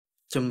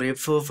ជំរាប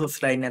សួរ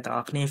ស្ដីអ្នកទាំងអ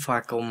ស់គ្នាស្វា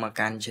គមន៍មក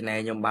កាន់ Channel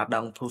ខ្ញុំបាទដ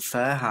ង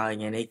Puser ហើយ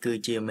ថ្ងៃនេះគឺ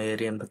ជាមេ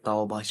រៀនបន្ត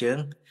របស់យើង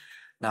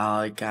ដោ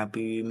យការ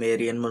ពីមេ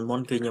រៀនមុ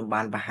នគឺខ្ញុំ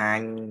បានបង្ហាញ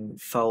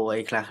flow អី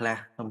ខ្លះ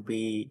អំ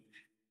ពី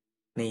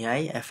នេះហើយ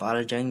FL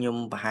អញ្ចឹងខ្ញុំ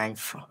បង្ហាញ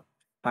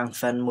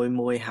function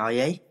មួយហើយ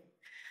អីអ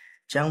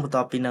ញ្ចឹងបន្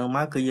ទាប់ពីនឹងម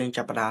កគឺយើង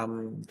ចាប់ផ្ដើម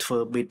ធ្វើ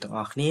beat ទាំង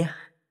អស់គ្នា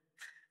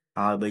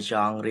ហើយបើច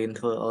ង់រៀន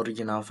ធ្វើ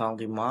original song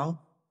ពីមក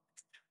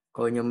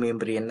ក៏ខ្ញុំមាន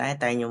បរៀនដែរ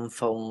តែខ្ញុំ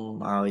សូម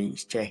ឲ្យ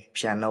ចេះ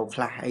piano ខ្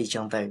លះអី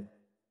ចឹងទៅ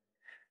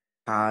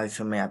ហើយស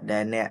ម្រាប់ដែ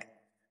លអ្នក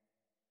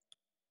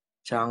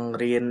ចង់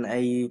រៀន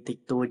អីតិច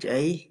តួច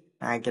អី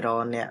អាចរក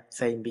អ្នកផ្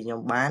សេងពីខ្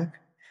ញុំបាន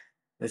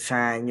ដោយ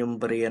សារខ្ញុំ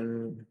បរៀន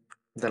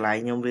តម្លៃ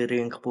ខ្ញុំវា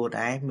រៀងខ្ពស់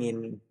ដែរមាន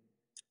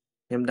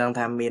ខ្ញុំដឹង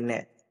ថាមានអ្ន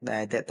កដែ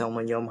លតាក់ទងម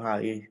កខ្ញុំហើ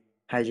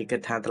យជាគិត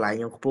ថាតម្លៃ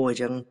ខ្ញុំខ្ពស់អញ្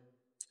ចឹង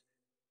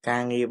កា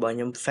រងាររបស់ខ្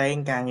ញុំផ្សេង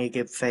ការងារ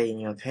គេផ្សេង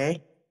អូខេ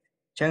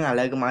អញ្ចឹងឥ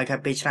ឡូវកុំឲ្យខា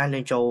ត់ពេលច្រើនយើ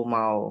ងចូលម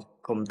ក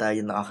កុំព្យូទ័រ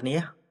យើងទាំងអស់គ្នា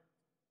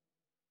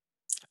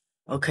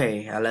អូខេឥ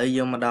ឡូវ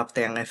យើងមកដល់ផ្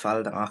ទាំង FL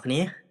ទាំងអស់គ្នា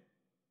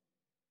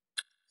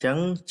អញ្ចឹង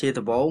ជា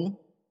ដំបូង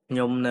ខ្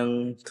ញុំនឹង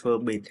ធ្វើ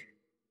beat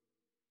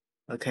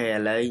អូខេឥ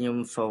ឡូវខ្ញុំ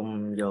សូម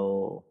យក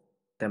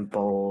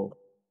tempo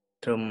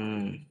ត្រឹម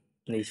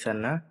នេះសិន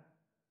ណាយ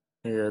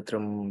កត្រឹ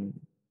ម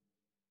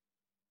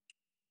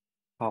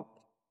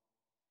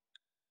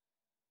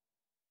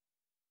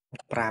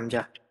65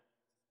ចាស់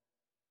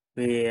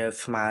វា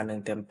ស្មើនឹង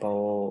tempo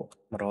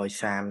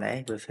 130ដែរ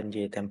បើសិន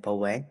ជា tempo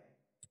វែង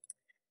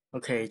អូ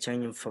ខេអញ្ចឹង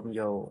ខ្ញុំសូម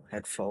យក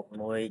headphone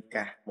មួយ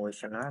កាសមួយ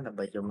សិនណាដើម្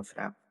បីយកមកស្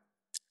ដាប់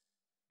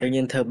ហើយ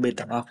យើងធ្វើ beat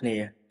ទាំងអស់គ្នា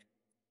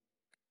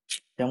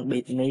ចឹង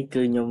beat នេះ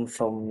គឺខ្ញុំ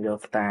សូមយក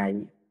style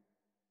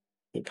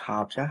hip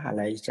hop ចាស់ឥ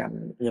ឡូវចាំ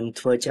ខ្ញុំ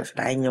ធ្វើជាក់ស្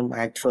ដែងខ្ញុំ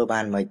អាចធ្វើ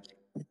បានមិន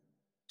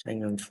ចឹង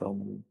ខ្ញុំសូម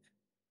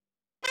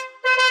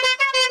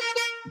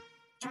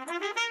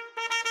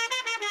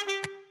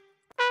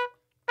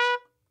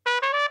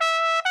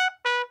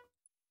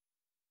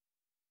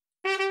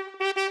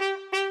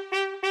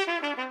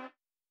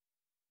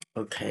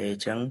អូខេអ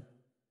ញ្ចឹង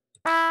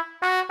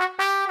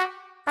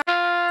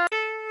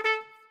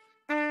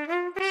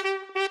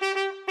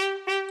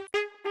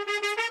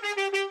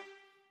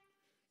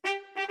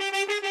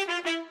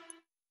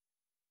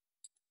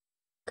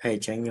អូខេអ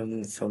ញ្ចឹងខ្ញុំ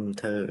សូម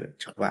ធ្វើ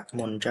ចង្វាក់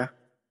មុនចាស់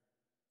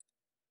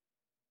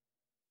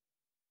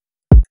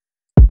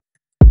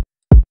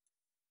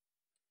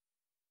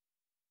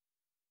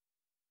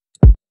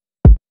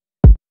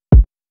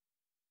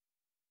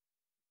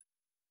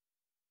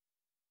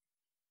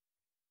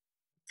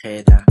អូខេ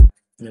តា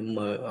ខ្ញុំ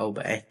មើល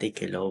OBS តិច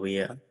គីឡូវា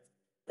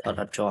ថត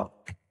អត់ជាប់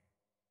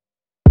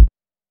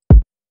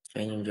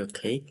ចឹងខ្ញុំយក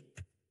click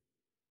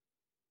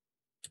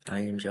ហើ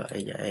យខ្ញុំយក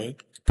AX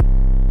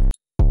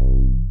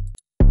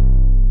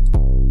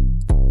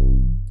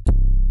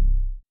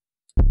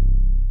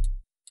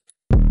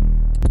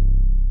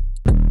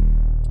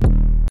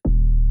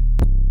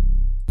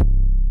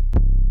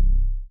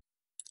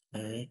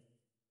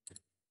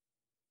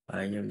ហើ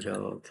យខ្ញុំយ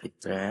ក click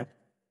grab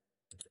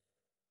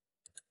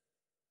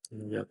ខ្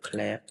ញុំយក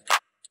clap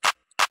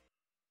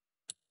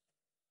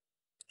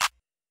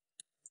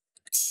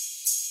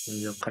ខ្ញុំ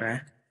យក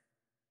crash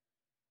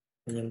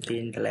ខ្ញុំទា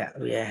ញតម្លាក់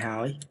វាហើ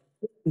យ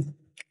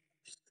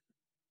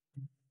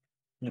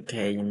អូ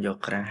ខេខ្ញុំយក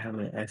crash ហើយ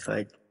មាន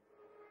effect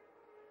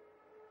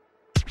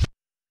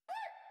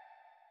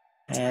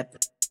add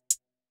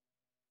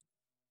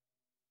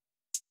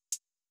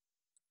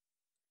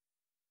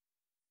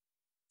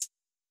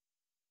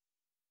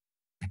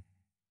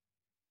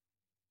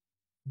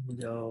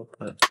យក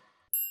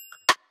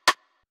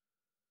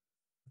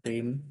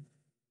rim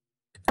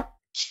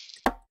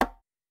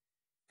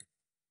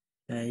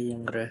ហើយយើ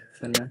ងរើស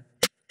សិនណា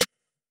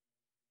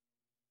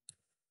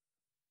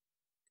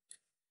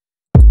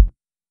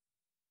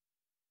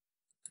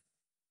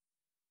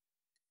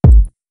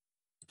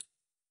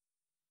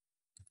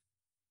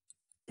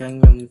ចឹង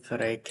ខ្ញុំ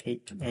correct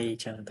click អី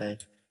ចឹង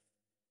ទៅ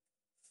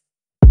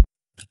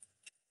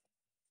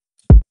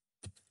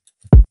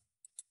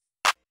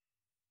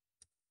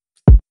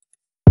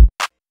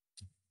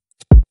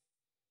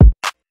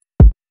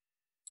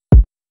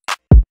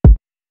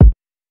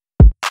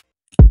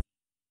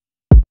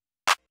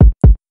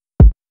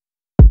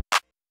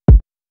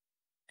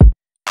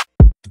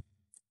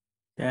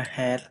ចា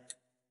head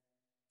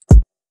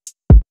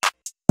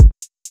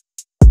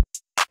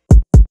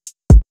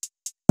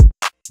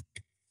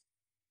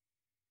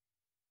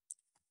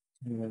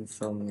ខ្ញុំ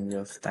សូមយ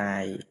ក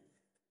style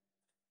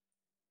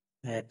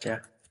head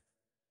ចា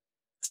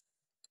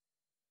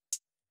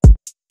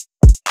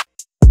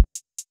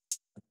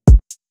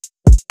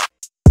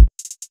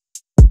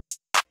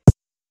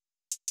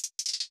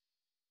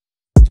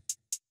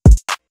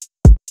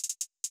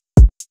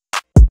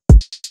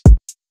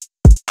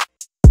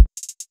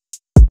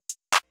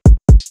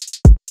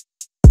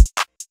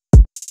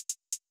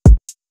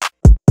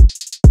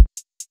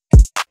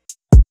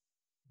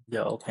យ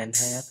ក open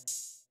head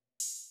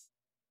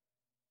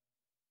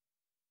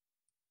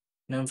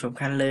នឹងសំ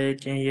ខាន់លើ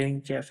យើង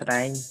ជាក់ស្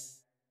ដែង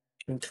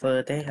ខ្ញុំធ្វើ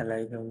ទេឥឡូ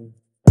វខ្ញុំ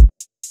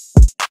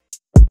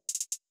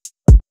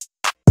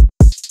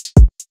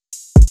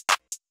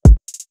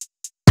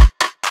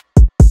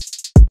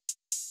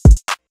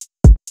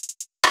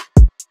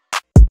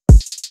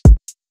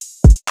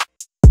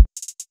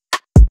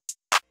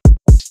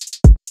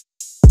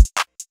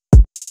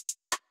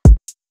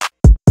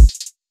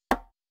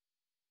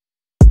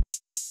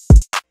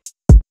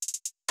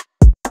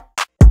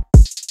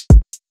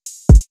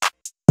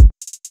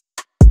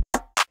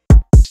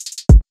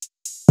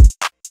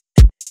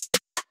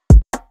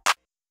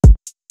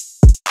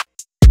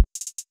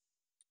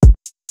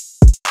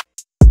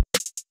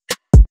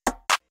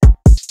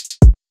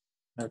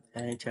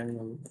ok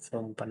chân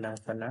xong phần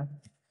đó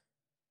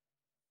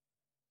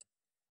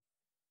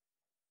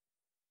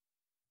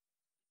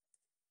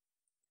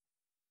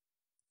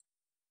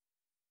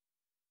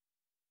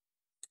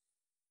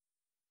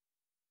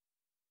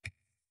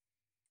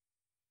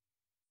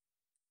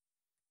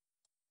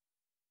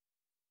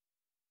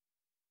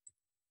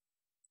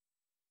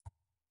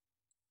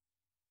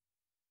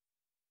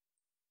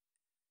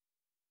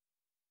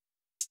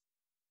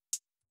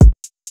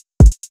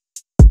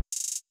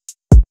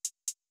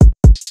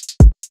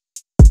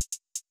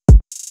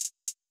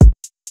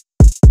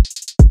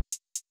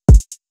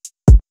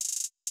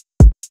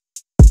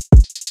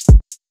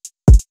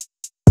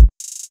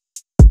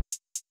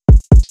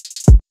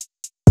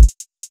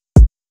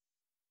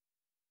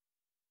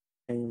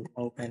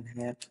open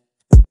head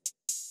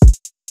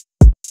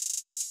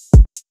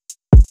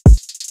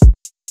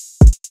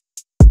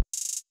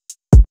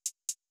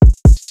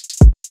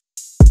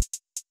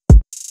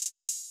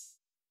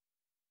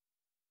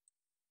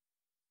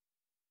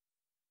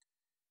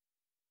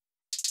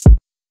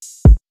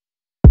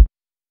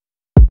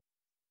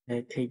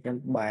thế khi chấm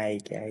bài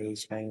chạy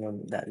sang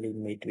mình đã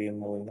limit riêng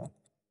môi nó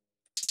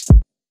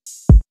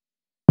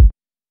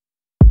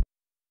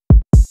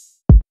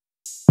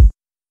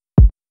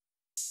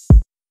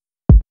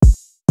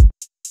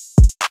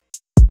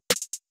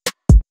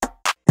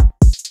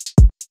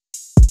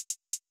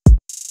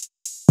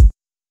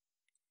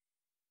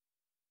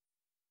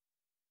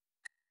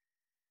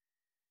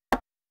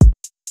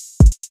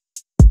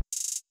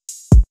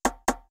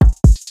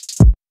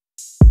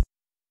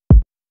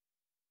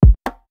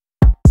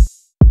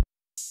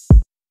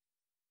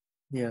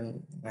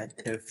nhưng mà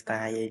theo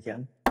style vậy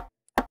chẳng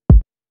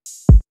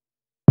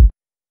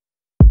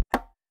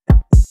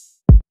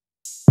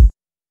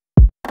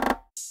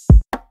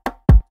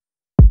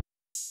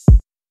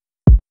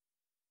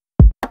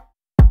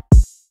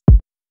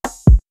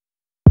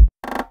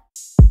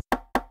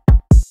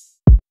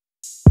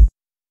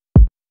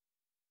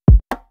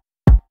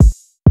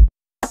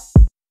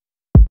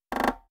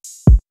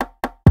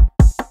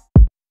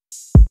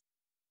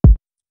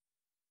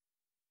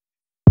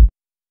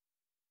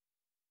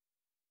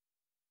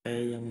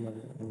ê nhưng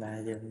mình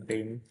là dân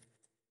tìm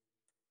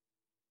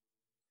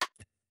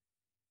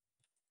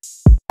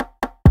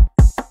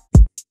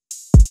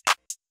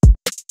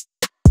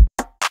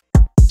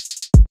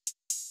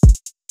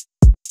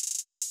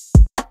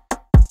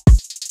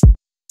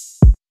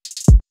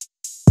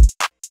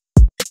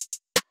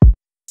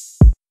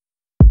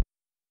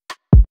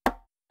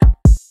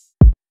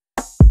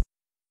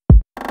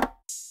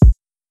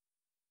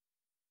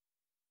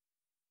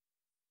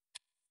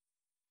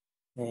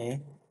thế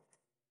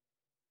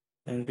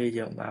nên bây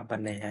giờ bảo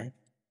phần này hả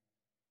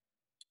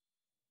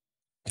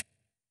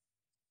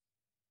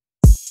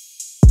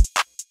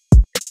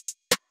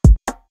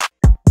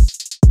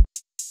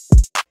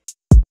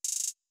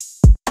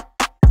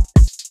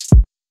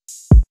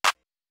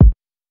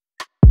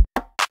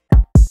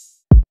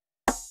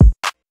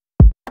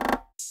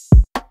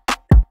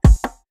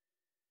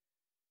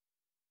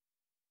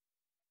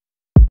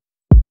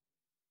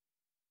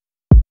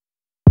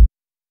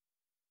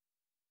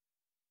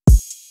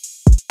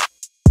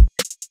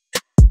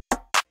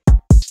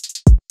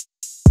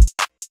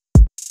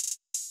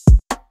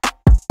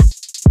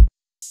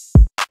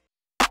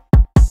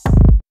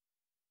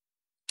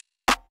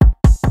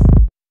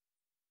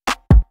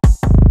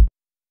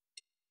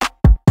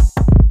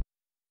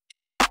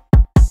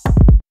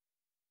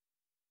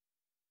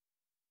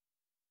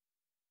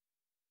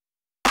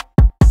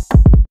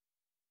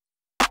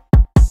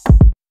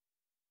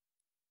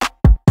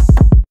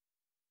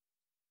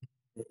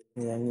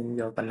nhìn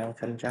vô phần năng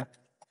phân chấp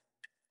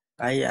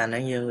ấy anh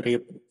ấy dương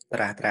riệp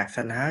rạc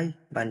phân hái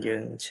ban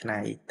dương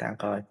này tặng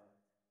coi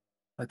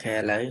ok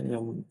lấy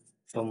nhưng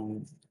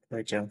không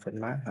hơi chân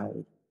phần má hỏi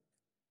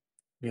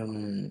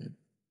nhưng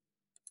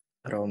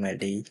rồi mẹ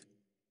đi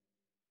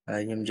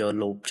nhưng vô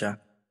loop cho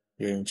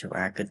dương chụp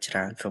ai kịch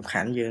ra không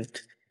khánh dương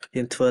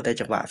dương thưa tay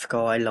chụp bạn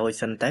coi lôi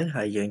sân tới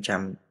hay dương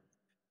chầm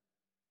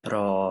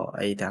rồi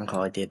ấy tặng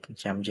coi tiệt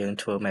chầm dương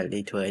thưa mẹ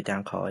đi thưa ấy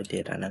tặng coi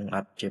tiệt là nâng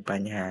ấp chụp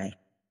bánh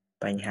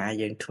hai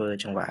dương thưa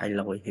trong vải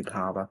lôi hip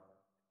hop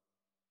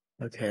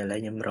ok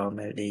lấy nhưng rồi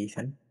mẹ đi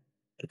sẵn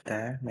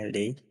tá mẹ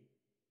đi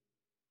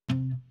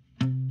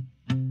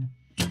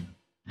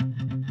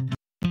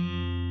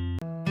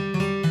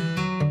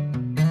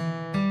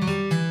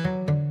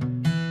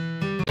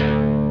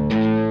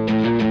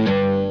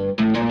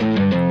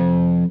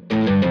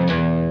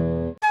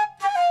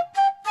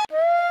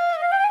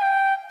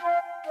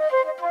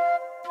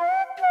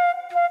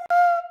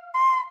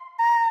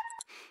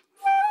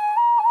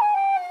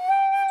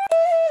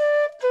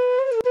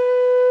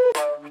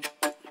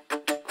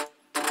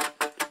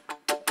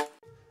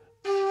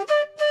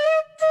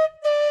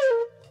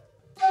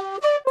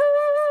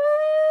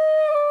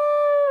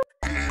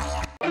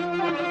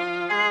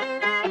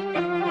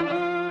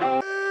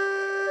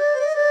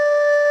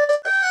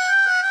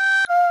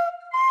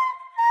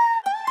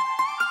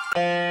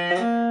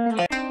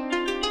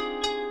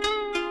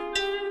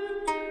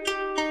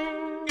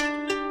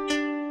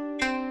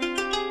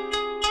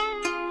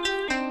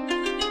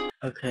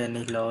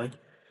này lỗi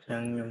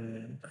chẳng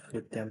nhầm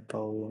cái tempo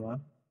mà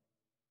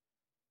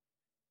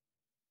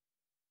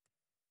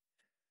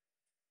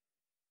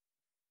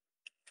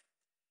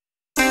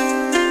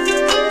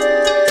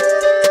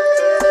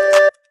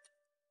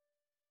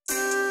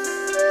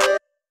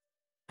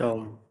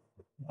Tom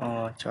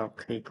cho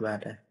khi qua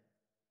đây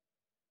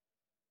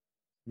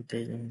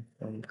tên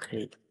Tom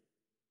khi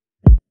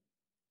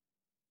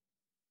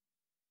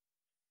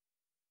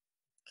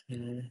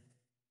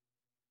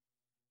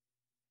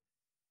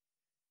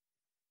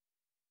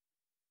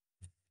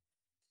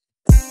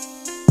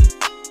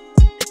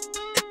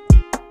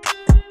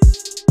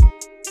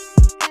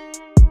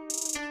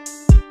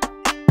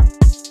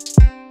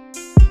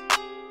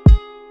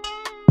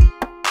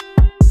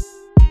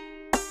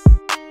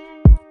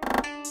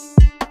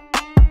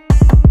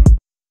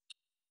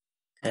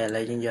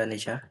lấy những giờ này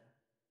chứ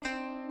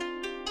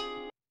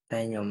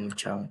đây nhầm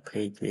chọn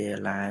khi về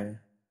lại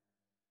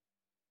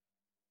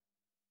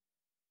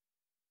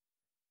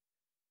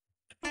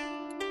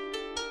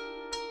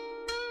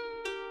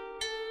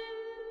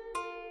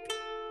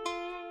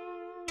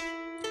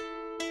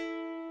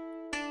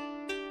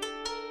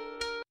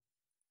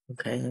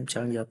ok nhưng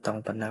chọn vô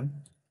tổng phần nắm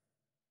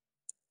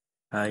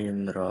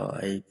nhưng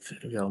rồi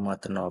vô một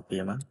tuần nộp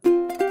gì mà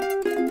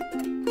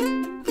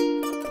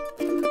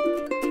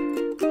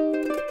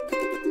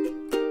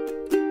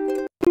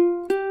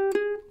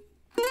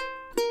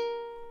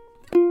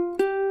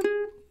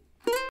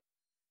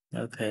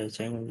ok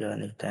chẳng giờ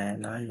này ta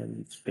nói là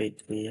speed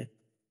về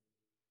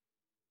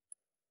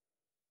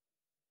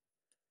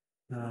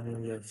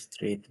vô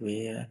street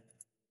về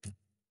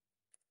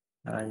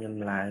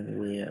nhưng lại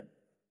về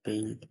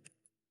đi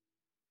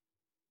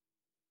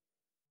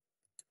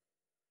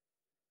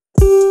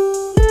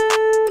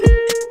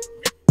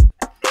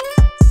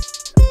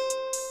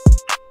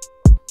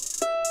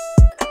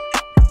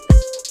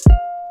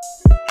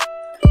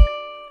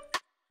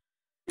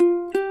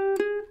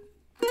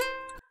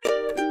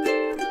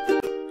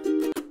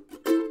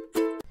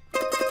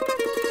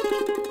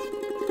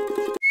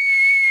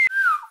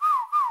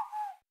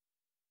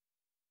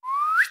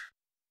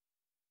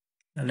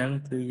nâng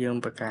cứ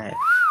dương bạc cài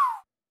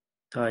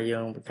thôi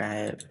dương bạc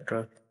cài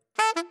rồi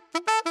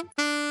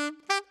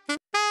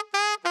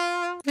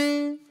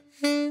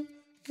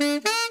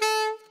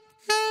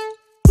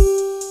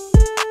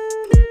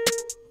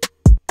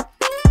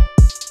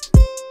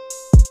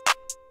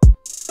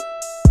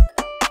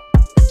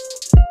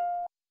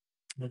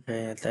ok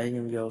tới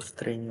nhưng vô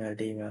string rồi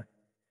đi mà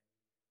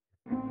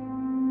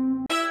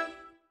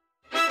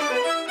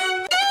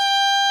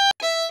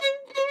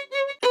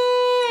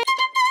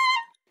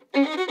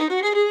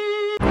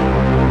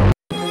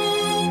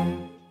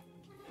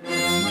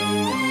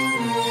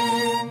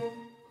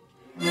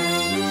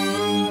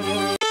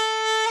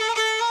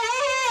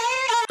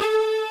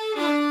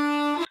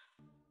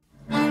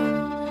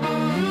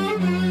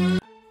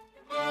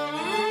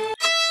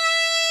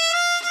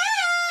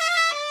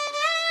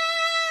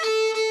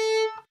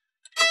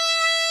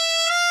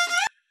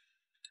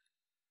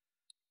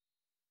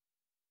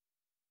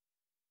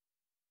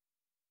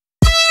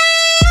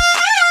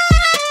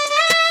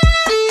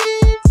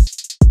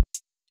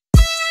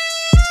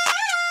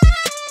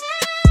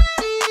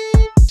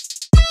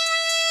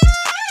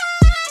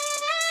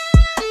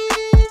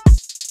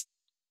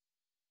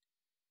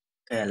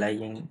cái lại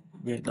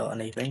dương độ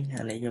này với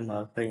anh ấy dương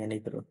mở cái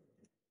này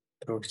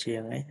pro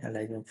chiên ấy hay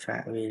là dương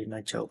phá vì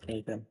mà chụp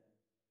này cần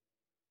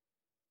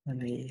anh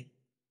ấy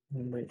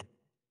bị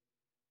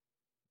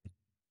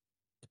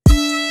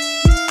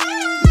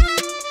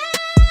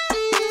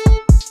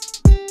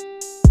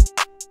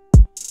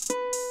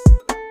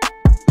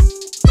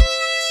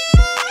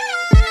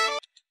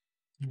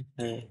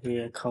vì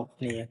không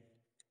nè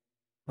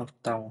học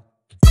tòng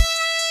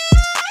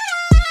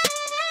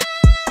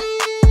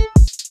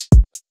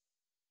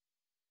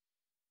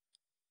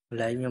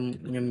lấy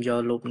nhầm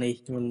vô lúc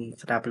này nhầm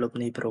đạp lúc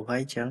này pro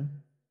hay chẳng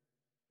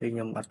vì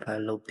nhầm bắt phải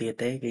lúc tiết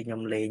tế vì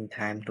nhầm lên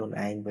time luôn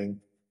anh mình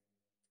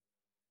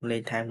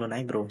lên time luôn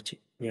anh pro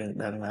nhưng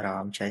đừng là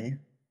ròm cháy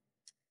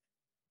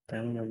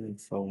tăng nhầm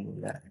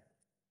phùng lại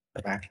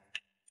bạc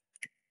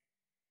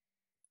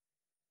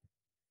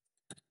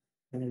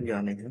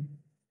giờ này nữa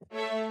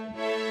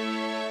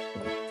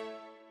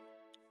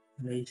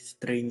đi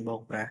string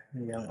bột ra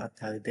dân ở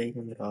thời tiết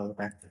rồi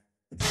bạc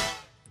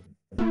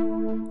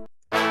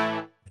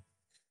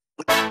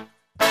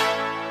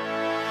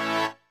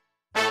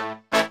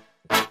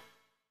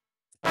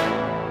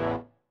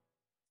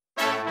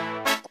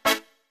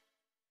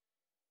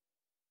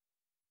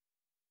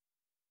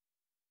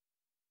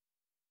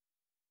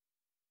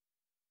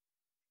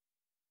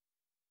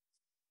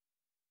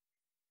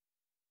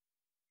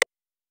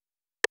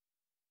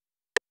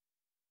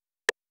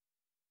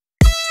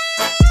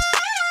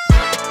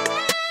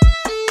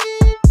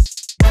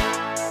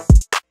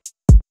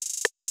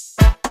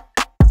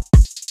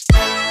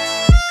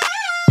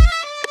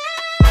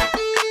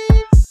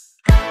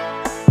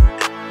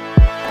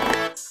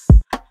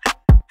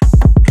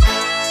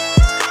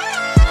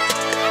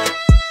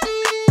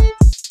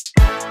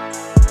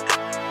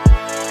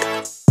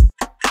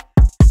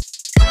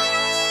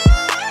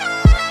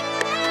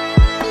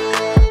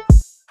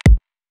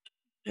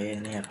Cái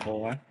này khô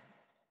quá.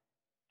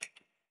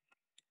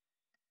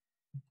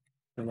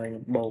 Rồi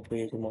mình bầu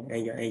về cho một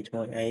ấy cho ấy cho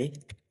một ấy.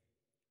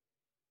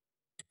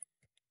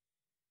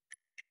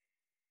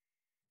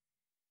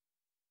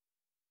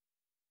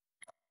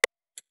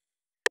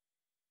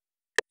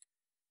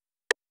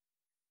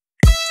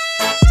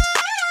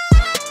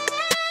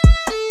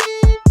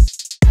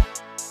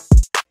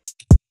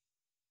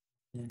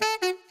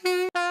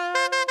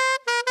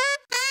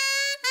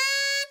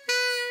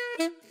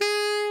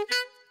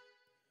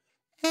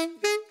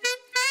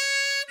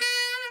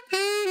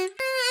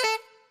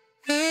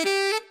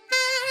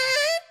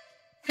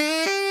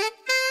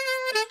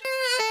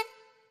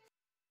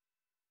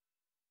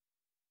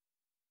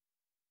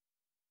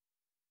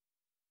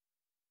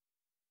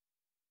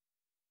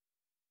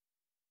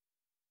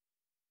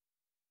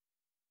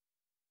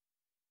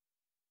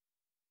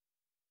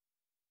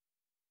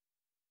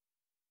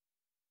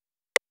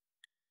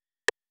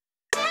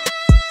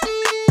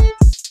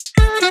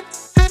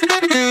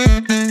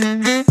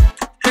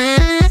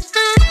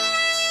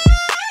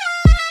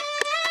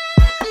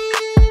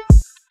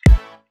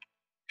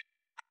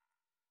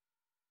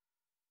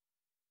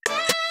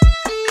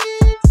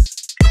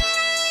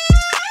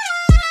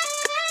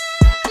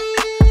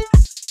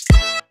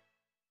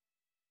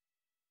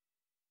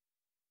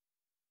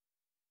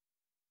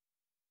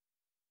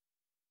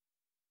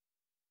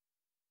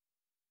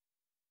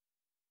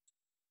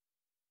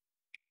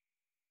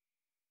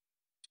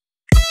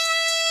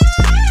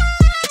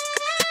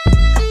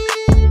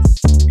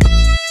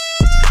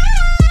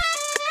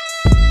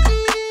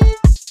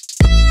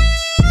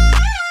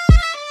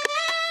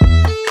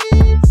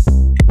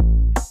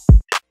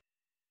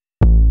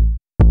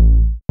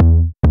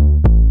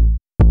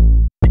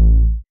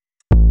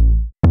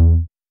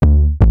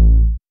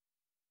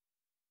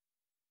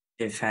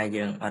 Cái khai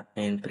dương ắt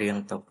nên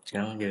riêng tục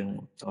chẳng dương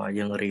tòa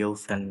dương riêu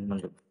phần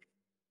mình được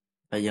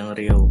và dương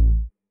riêu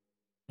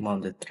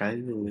mòn được trái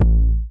rồi.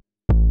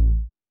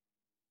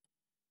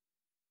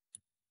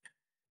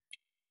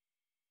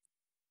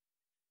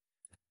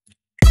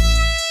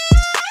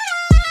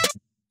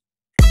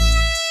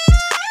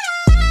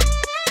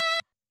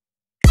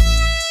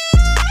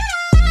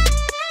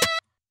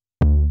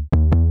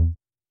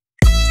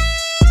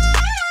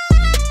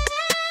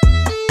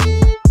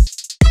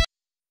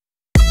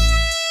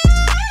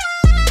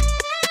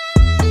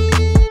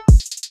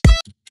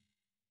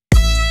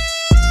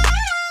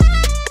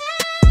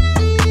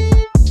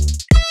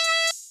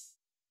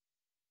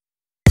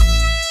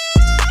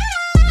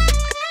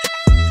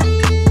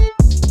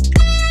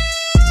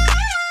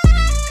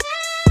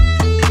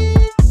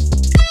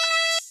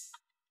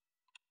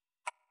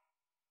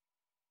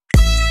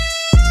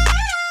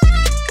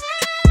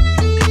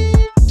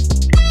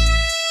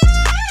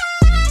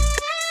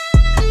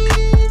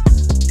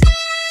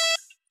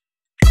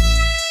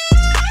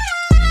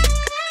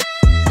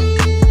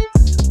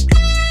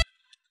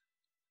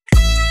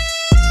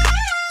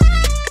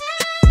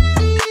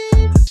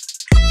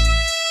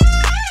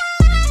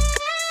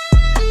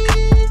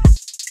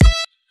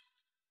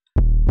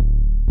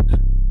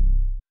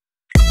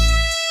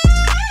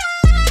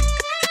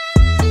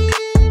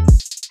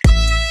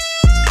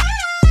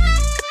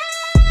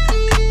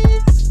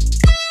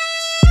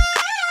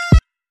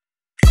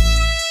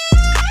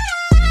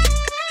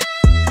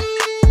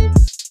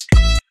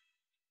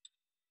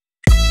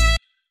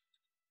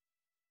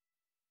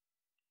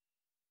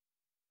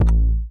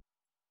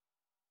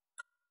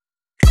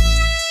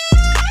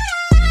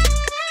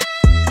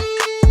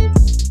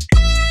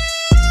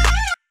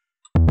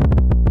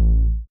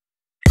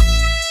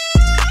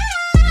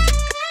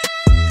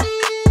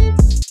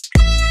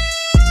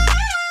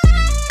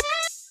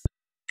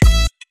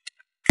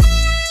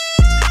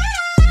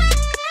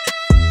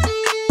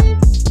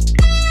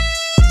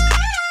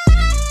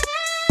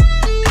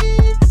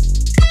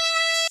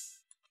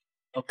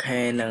 Ok,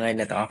 là ngay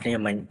là tỏ khi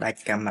mình đặt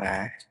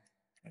camera.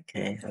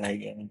 Ok, lấy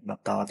những bật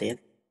to tiếp.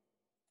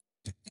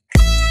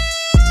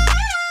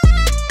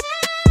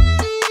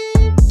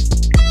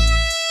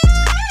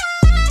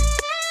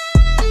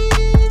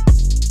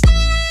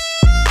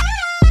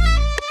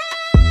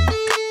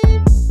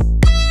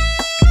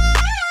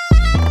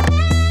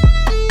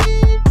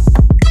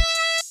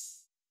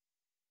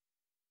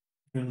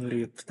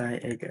 Riệp tay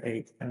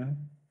ấy đó.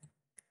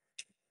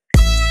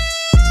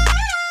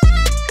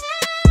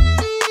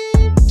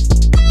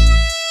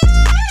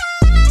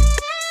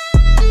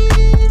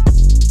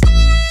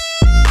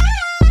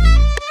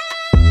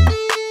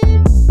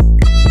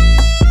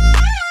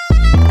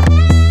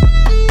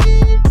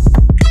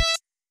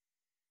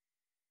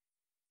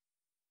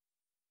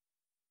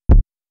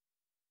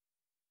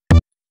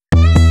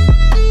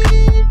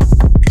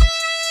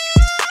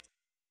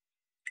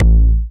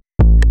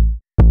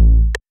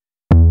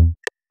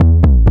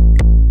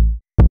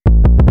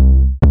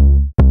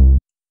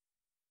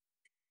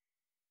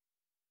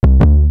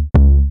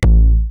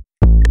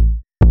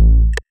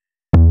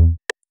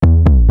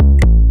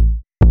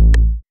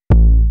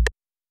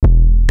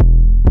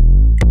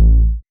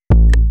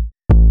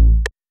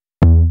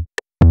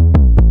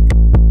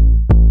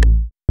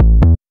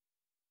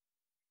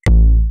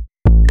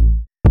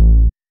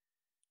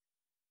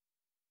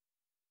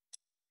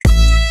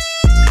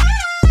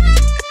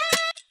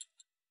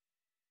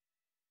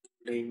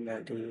 đi là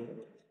đi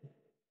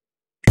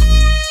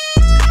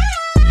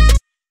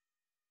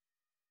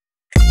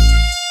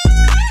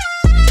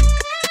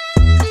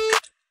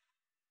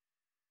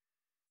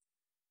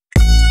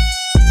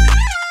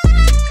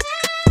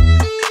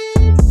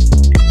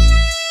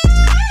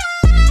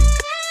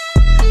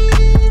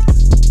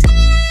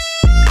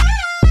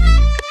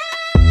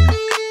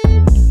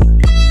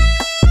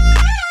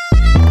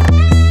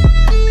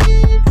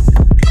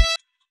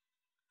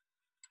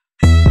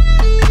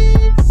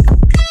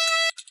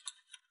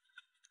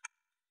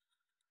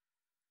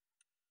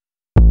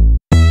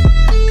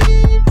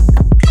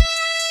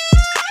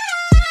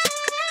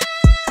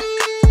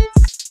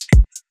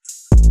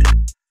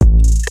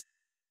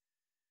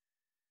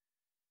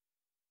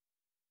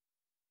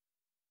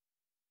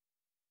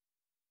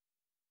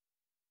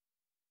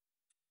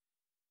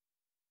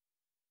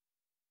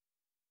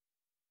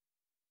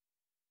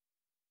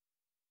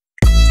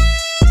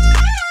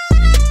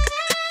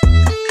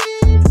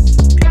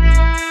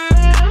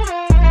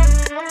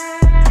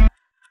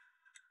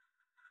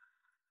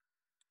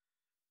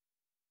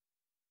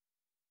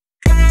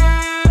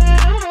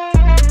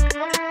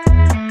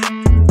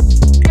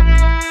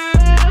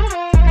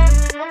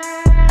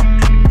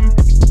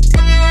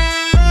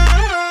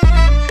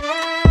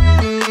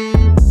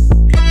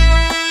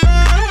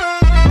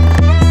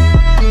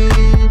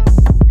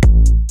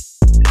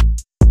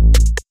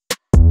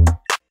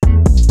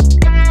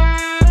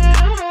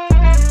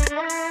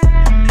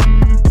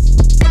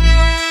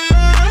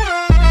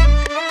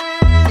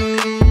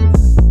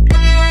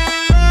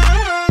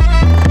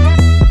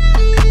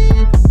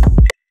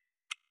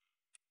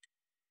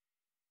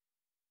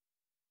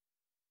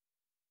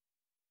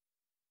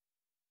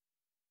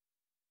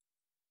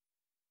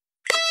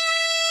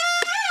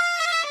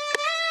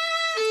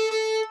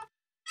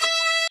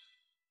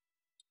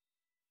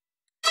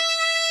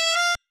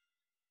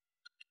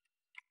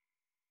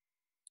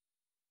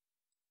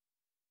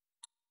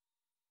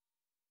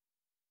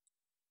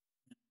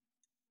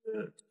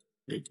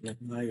đi nước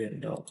hơi dần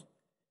độ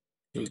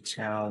đi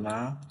chào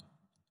nó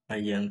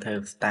hơi dần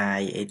theo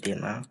style ấy tìm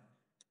nó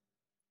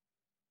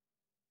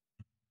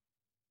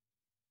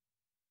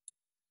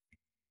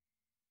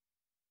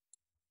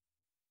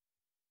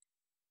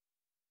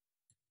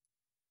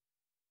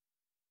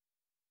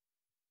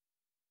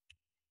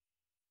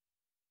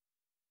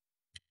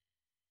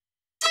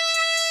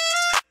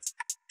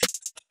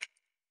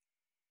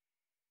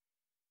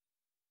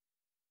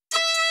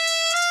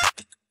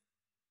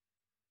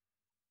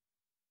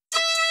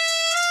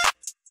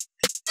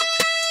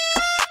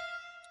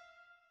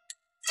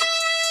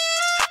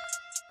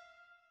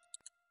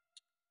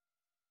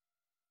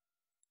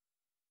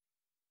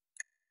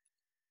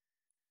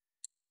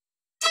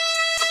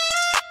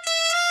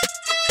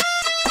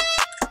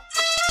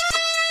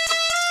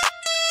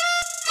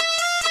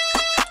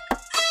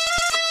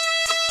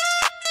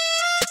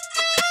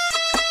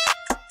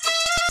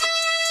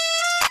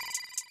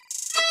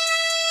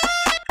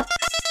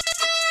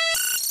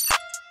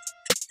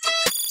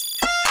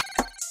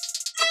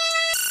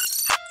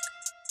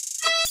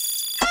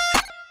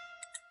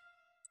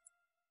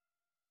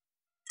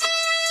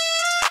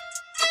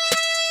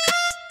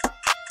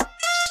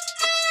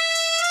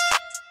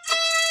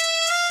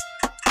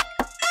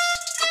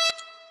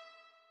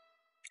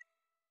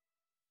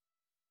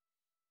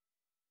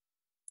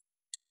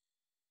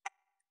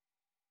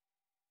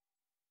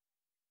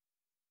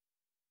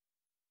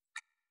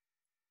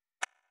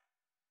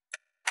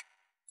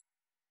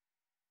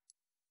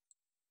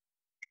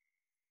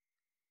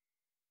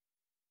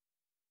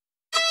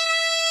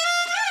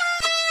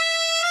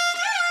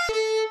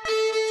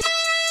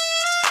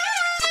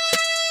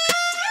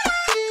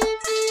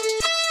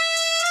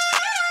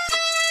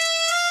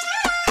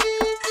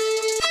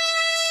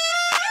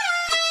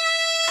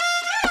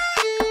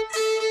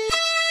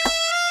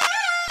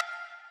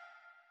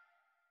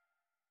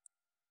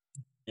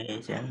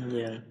để chẳng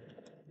dừng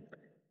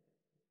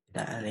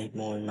đã đi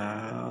mùi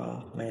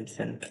máu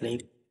mention clip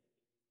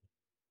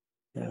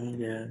chẳng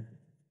dừng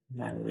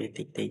làm việc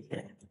tích tích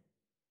vậy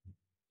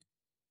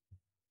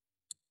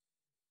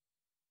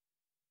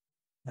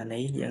anh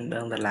ấy dân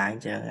đơn ta lại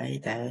chờ ấy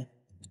ta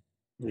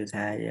người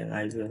ta dân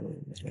ai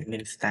dân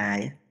mình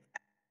style á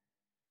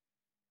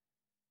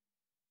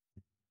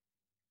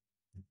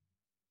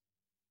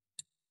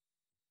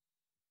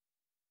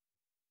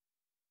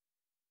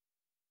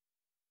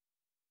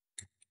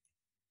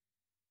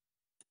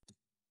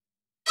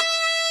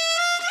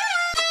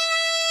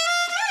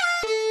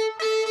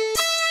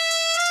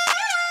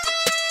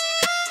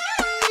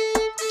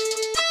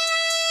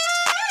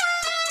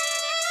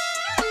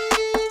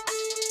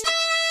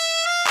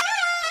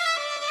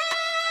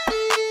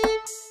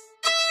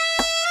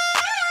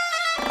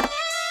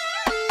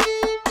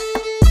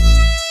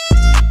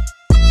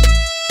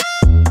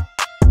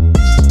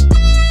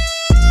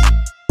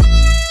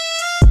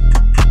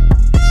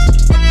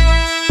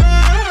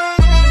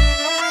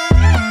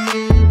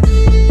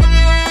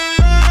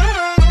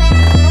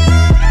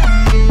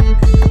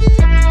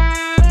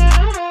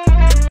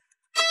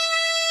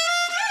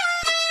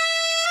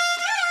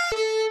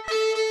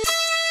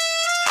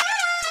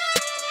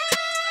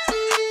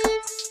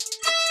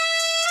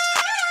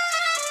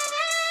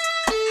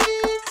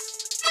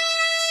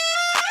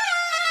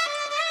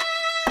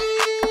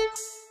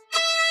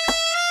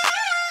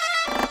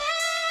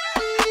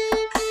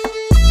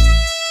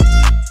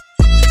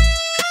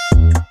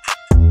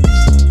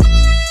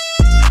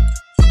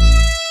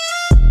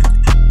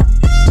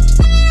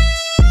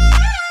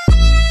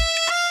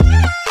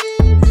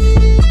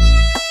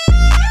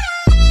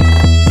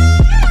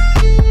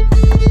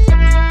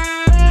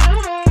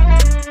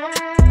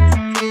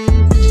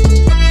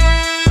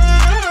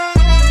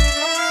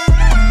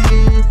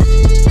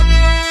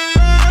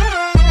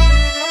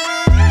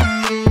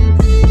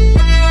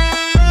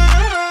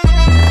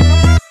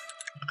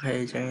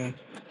chẳng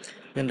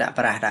nhưng đã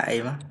bà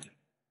đại mà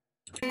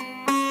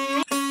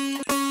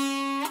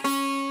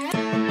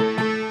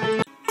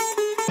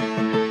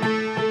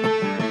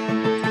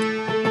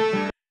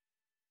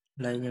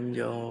đây nhầm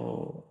vô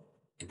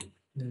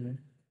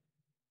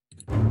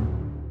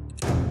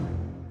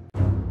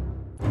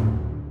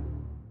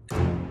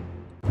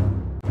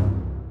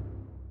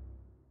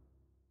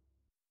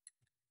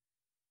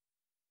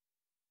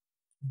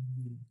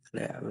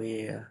lẹ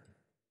vì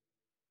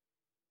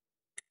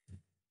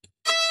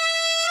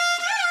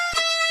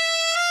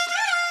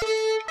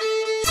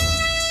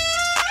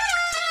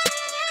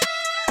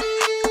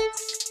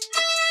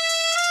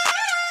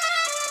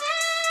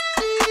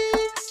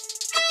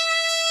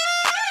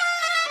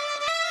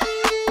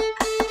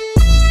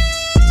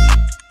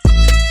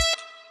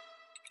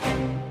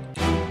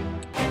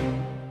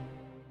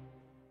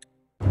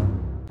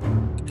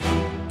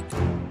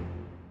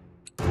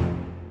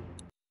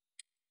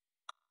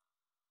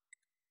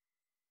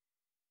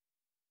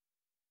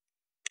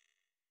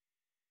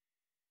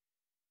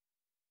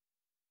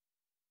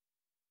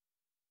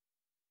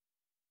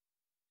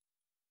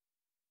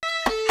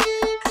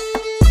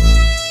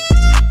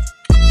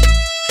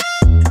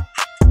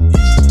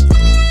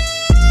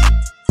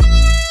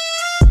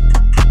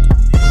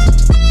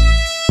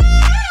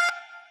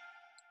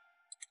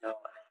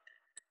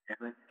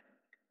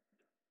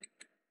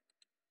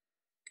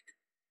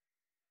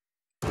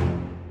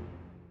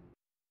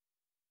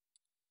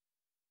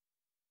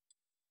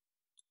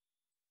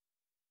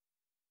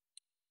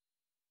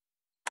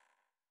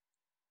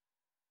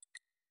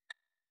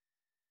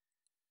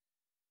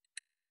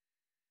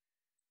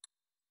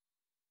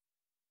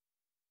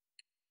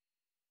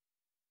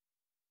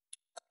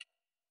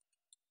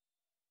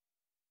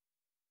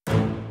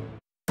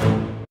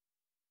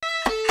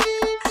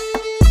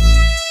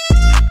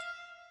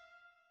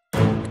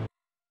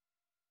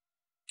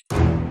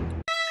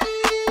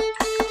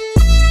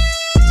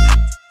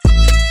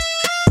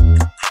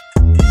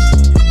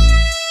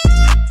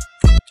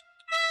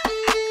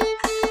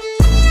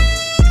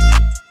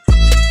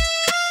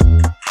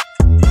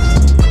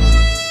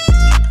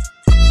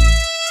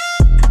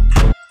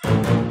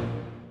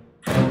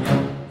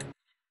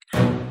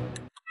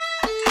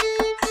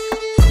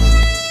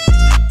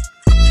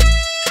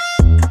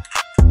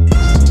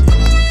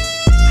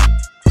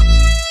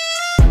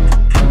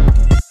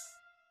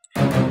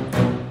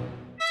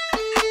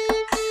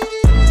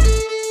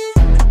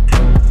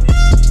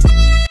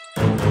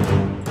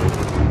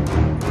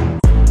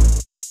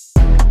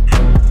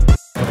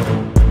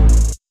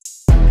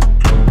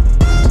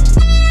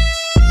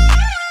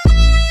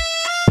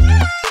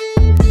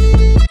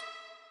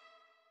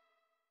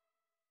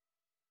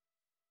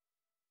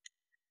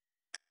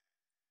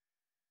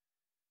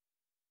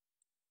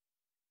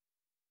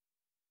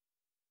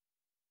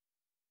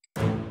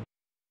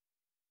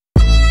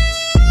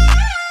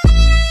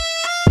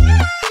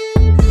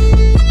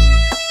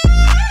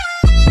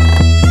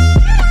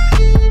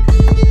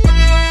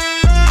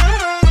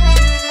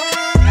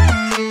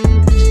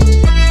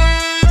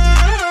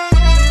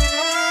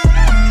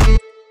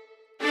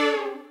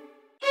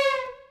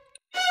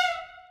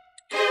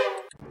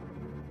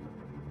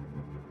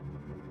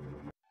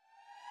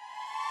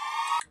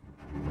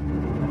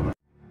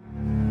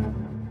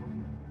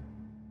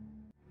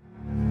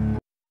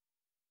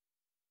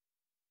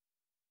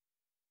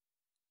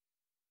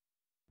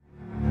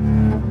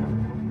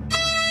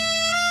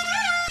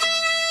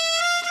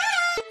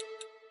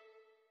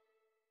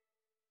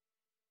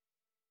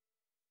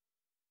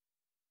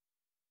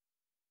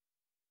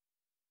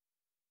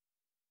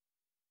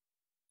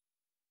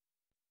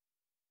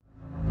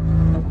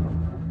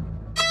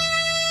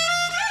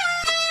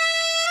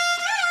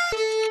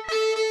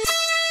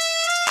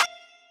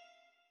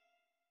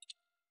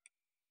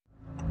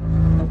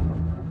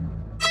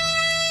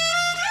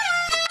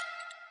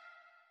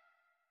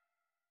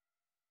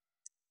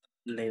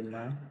lên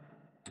má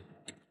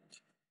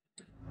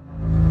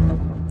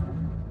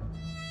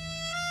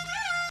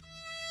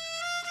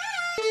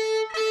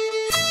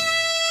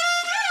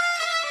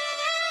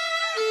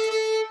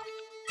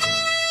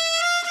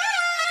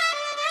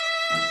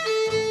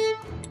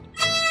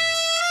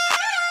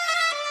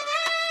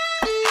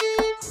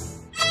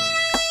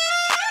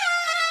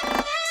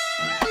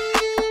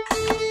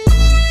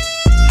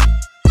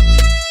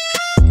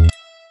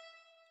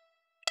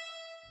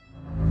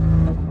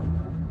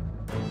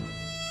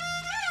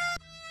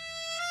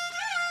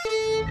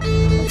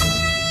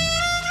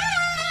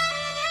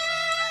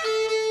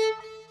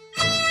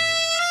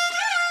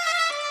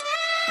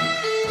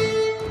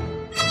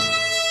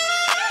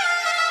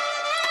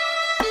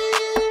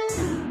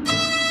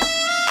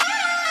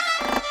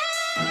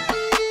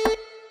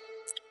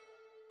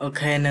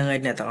ok nâng ấy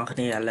nè tao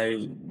kia là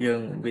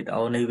dương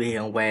video này vì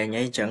hiện về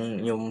nhé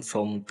chẳng nhung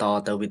phùng to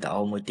từ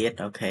video một tiết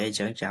ok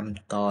chẳng chăm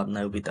to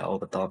nơi video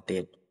và to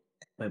tiết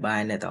bye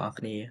bye nè tao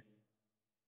kia